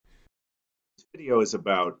Video is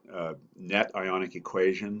about net ionic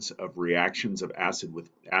equations of reactions of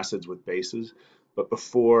acids with bases. But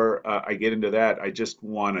before I get into that, I just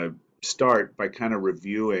want to start by kind of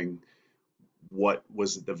reviewing what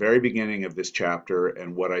was at the very beginning of this chapter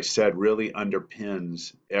and what I said really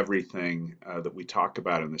underpins everything that we talk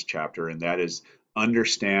about in this chapter, and that is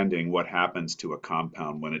understanding what happens to a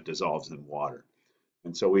compound when it dissolves in water.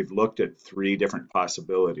 And so we've looked at three different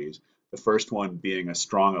possibilities. The first one being a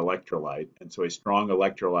strong electrolyte. And so a strong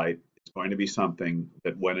electrolyte is going to be something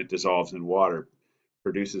that when it dissolves in water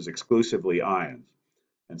produces exclusively ions.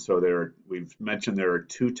 And so we've mentioned there are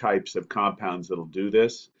two types of compounds that'll do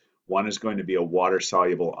this. One is going to be a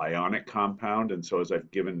water-soluble ionic compound. And so as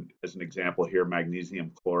I've given as an example here,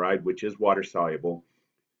 magnesium chloride, which is water-soluble.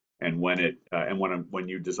 And when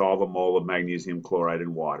you dissolve a mole of magnesium chloride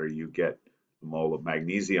in water, you get a mole of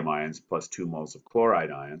magnesium ions plus 2 moles of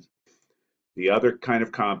chloride ions. The other kind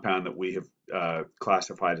of compound that we have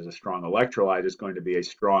classified as a strong electrolyte is going to be a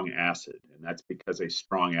strong acid, and that's because a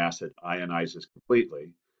strong acid ionizes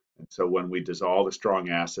completely. And so when we dissolve a strong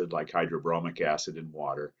acid like hydrobromic acid in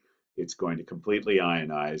water, it's going to completely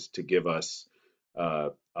ionize to give us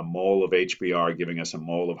a mole of HBr, giving us a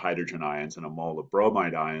mole of hydrogen ions and a mole of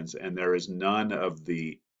bromide ions, and there is none of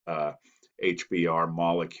the HBr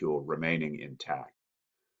molecule remaining intact.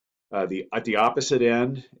 At the opposite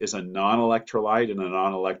end is a non-electrolyte, and a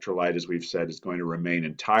non-electrolyte, as we've said, is going to remain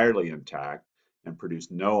entirely intact and produce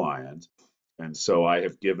no ions. And so I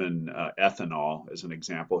have given ethanol as an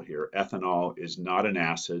example here. Ethanol is not an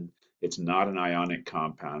acid, it's not an ionic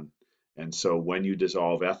compound. And so when you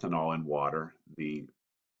dissolve ethanol in water, the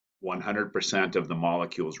 100% of the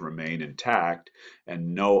molecules remain intact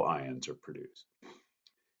and no ions are produced.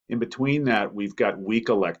 In between that, we've got weak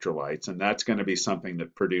electrolytes, and that's going to be something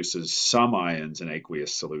that produces some ions in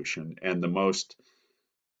aqueous solution. And the most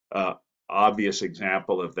uh, obvious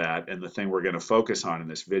example of that, and the thing we're going to focus on in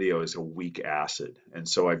this video, is a weak acid. And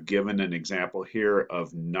so I've given an example here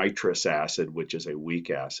of nitrous acid, which is a weak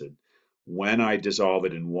acid. When I dissolve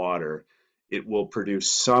it in water, it will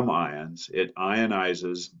produce some ions. It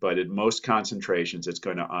ionizes, but at most concentrations, it's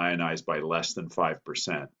going to ionize by less than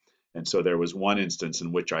 5%. And so there was one instance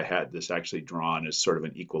in which I had this actually drawn as sort of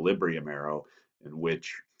an equilibrium arrow, in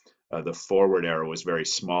which the forward arrow was very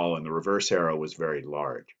small and the reverse arrow was very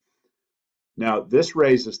large. Now, this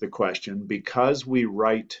raises the question, because we've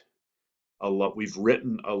written a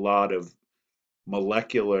lot of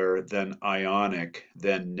molecular, then ionic,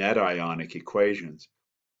 then net ionic equations.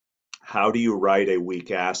 How do you write a weak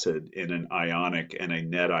acid in an ionic and a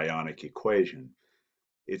net ionic equation?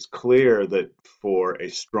 It's clear that for a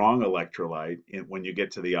strong electrolyte, when you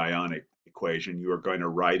get to the ionic equation, you are going to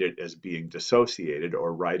write it as being dissociated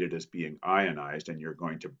or write it as being ionized, and you're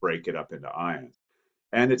going to break it up into ions.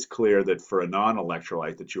 And it's clear that for a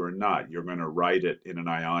non-electrolyte that you are not. You're going to write it in an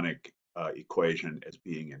ionic equation as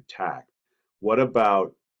being intact. What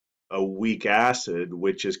about a weak acid,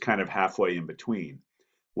 which is kind of halfway in between?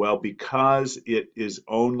 Well, because it is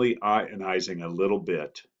only ionizing a little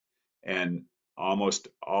bit and almost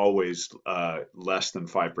always less than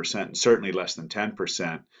 5%, and certainly less than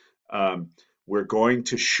 10%,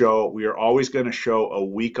 we are always going to show a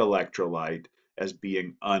weak electrolyte as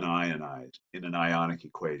being unionized in an ionic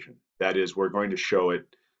equation. That is, we're going to show it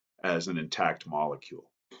as an intact molecule.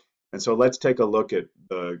 And so let's take a look at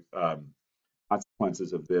the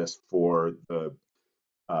consequences of this for the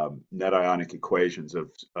net ionic equations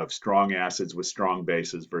of strong acids with strong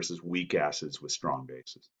bases versus weak acids with strong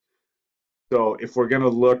bases. So if we're going to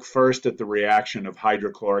look first at the reaction of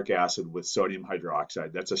hydrochloric acid with sodium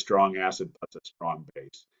hydroxide, that's a strong acid plus a strong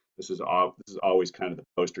base. This is always kind of the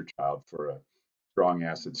poster child for a strong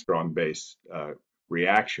acid, strong base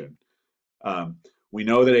reaction. We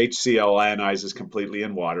know that HCl ionizes completely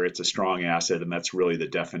in water. It's a strong acid, and that's really the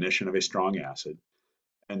definition of a strong acid.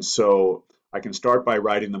 And so I can start by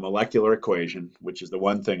writing the molecular equation, which is the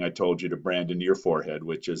one thing I told you to brand into your forehead,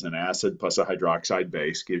 which is an acid plus a hydroxide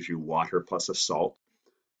base gives you water plus a salt.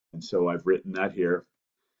 And so I've written that here.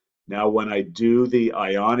 Now, when I do the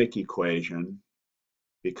ionic equation,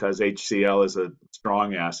 because HCl is a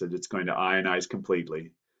strong acid, it's going to ionize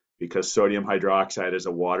completely. Because sodium hydroxide is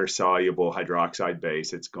a water-soluble hydroxide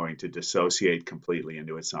base, it's going to dissociate completely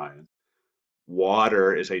into its ions.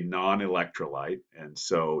 Water is a non-electrolyte, and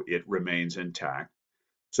so it remains intact.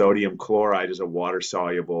 Sodium chloride is a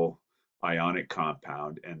water-soluble ionic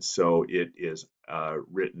compound, and so it is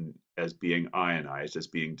written as being ionized, as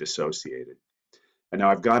being dissociated. And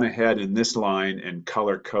now I've gone ahead in this line and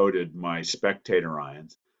color-coded my spectator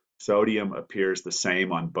ions. Sodium appears the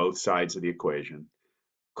same on both sides of the equation.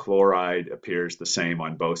 chloride appears the same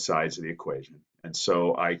on both sides of the equation. And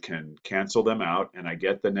so I can cancel them out and I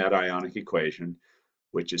get the net ionic equation,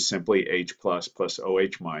 which is simply H plus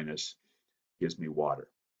OH minus gives me water.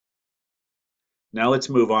 Now let's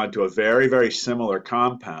move on to a very, very similar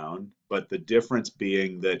compound, but the difference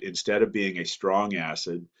being that instead of being a strong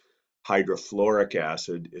acid, hydrofluoric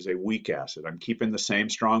acid is a weak acid. I'm keeping the same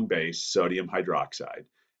strong base, sodium hydroxide.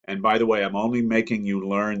 And by the way, I'm only making you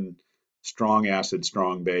learn strong acid,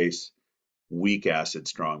 strong base, weak acid,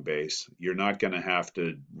 strong base. You're not going to have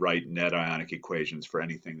to write net ionic equations for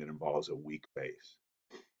anything that involves a weak base.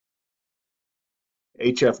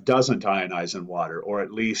 HF doesn't ionize in water, or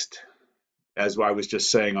at least, as I was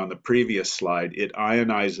just saying on the previous slide, it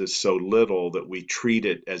ionizes so little that we treat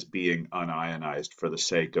it as being unionized for the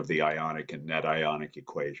sake of the ionic and net ionic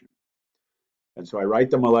equation. And so I write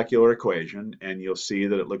the molecular equation, and you'll see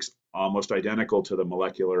that it looks almost identical to the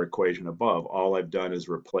molecular equation above. All I've done is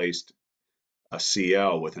replaced a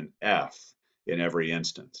Cl with an F in every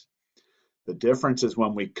instance. The difference is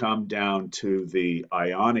when we come down to the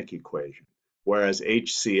ionic equation, whereas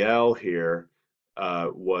HCl here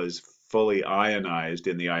was fully ionized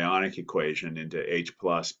in the ionic equation into H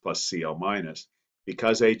plus Cl minus.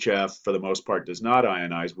 Because HF, for the most part, does not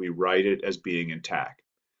ionize, we write it as being intact.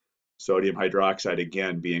 Sodium hydroxide,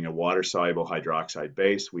 again, being a water-soluble hydroxide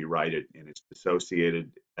base, we write it in its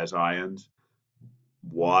dissociated as ions.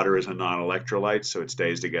 Water is a non-electrolyte, so it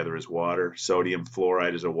stays together as water. Sodium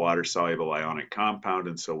fluoride is a water-soluble ionic compound,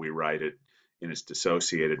 and so we write it in its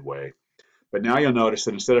dissociated way. But now you'll notice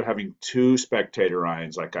that instead of having two spectator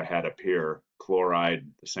ions like I had up here, chloride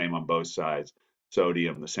the same on both sides,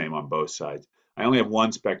 sodium the same on both sides, I only have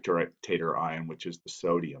one spectator ion, which is the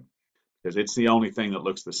sodium, because it's the only thing that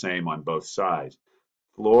looks the same on both sides.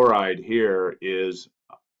 Fluoride here is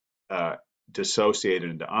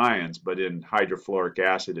dissociated into ions, but in hydrofluoric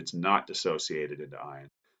acid, it's not dissociated into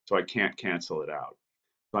ions, so I can't cancel it out.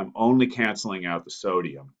 So I'm only canceling out the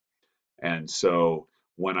sodium. And so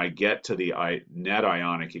when I get to the net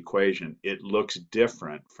ionic equation, it looks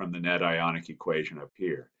different from the net ionic equation up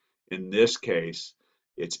here. In this case,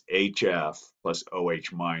 it's HF plus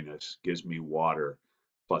OH minus gives me water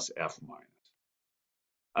plus F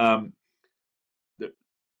minus.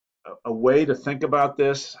 A way to think about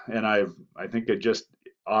this, and I think it just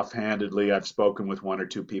offhandedly, I've spoken with one or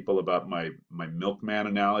two people about my milkman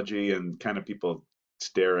analogy, and kind of people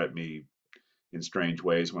stare at me in strange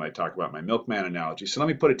ways when I talk about my milkman analogy. So let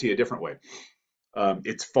me put it to you a different way.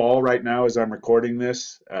 It's fall right now as I'm recording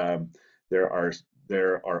this. There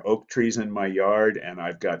are oak trees in my yard, and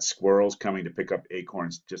I've got squirrels coming to pick up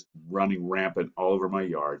acorns, just running rampant all over my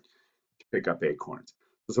yard to pick up acorns.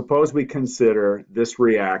 So suppose we consider this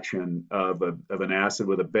reaction of an acid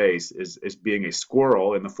with a base as being a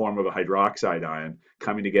squirrel in the form of a hydroxide ion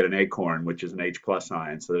coming to get an acorn, which is an H plus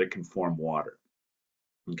ion, so that it can form water.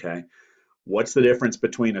 Okay. What's the difference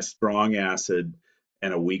between a strong acid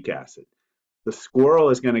and a weak acid? The squirrel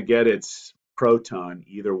is going to get its proton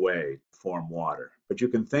either way to form water. But you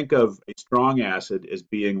can think of a strong acid as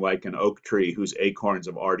being like an oak tree whose acorns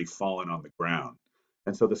have already fallen on the ground.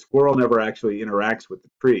 And so the squirrel never actually interacts with the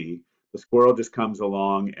tree. The squirrel just comes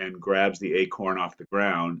along and grabs the acorn off the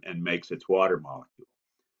ground and makes its water molecule.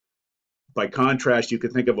 By contrast, you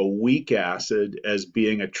could think of a weak acid as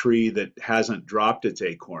being a tree that hasn't dropped its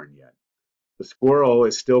acorn yet. The squirrel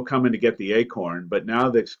is still coming to get the acorn, but now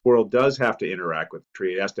the squirrel does have to interact with the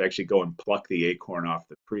tree. It has to actually go and pluck the acorn off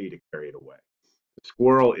the tree to carry it away. The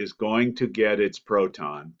squirrel is going to get its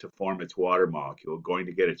proton to form its water molecule, going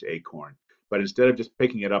to get its acorn. But instead of just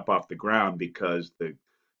picking it up off the ground because the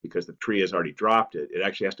tree has already dropped it, it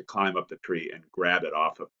actually has to climb up the tree and grab it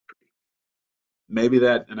off of the tree. Maybe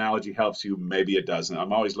that analogy helps you, maybe it doesn't.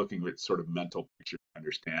 I'm always looking at sort of mental pictures to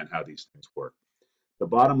understand how these things work. The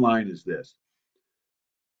bottom line is this.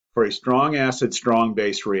 For a strong acid, strong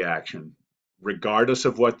base reaction, regardless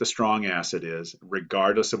of what the strong acid is,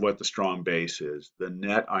 regardless of what the strong base is, the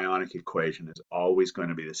net ionic equation is always going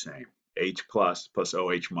to be the same. H plus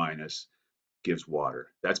OH minus gives water.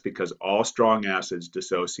 That's because all strong acids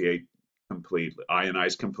dissociate completely,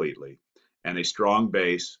 ionize completely, and a strong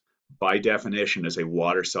base, by definition, is a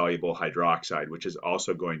water-soluble hydroxide, which is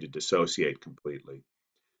also going to dissociate completely.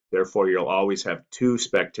 Therefore, you'll always have two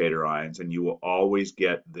spectator ions, and you will always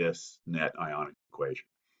get this net ionic equation.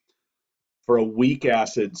 For a weak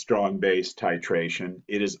acid, strong base titration,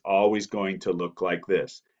 it is always going to look like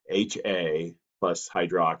this. HA plus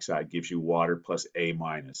hydroxide gives you water plus A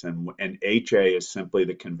minus. And HA is simply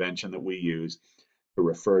the convention that we use to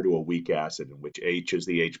refer to a weak acid, in which H is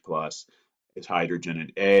the H plus is hydrogen,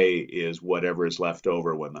 and A is whatever is left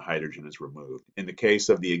over when the hydrogen is removed. In the case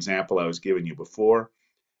of the example I was giving you before,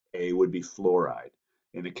 A would be fluoride.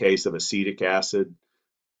 In the case of acetic acid,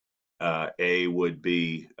 A would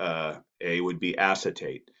be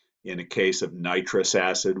acetate. In the case of nitrous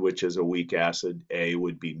acid, which is a weak acid, A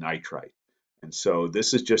would be nitrite. And so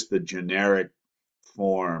this is just the generic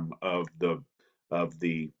form of the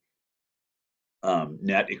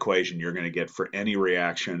net equation you're going to get for any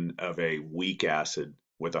reaction of a weak acid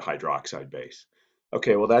with a hydroxide base.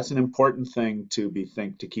 Okay, well that's an important thing to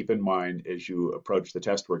keep in mind as you approach the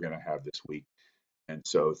test we're going to have this week. And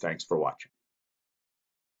so thanks for watching.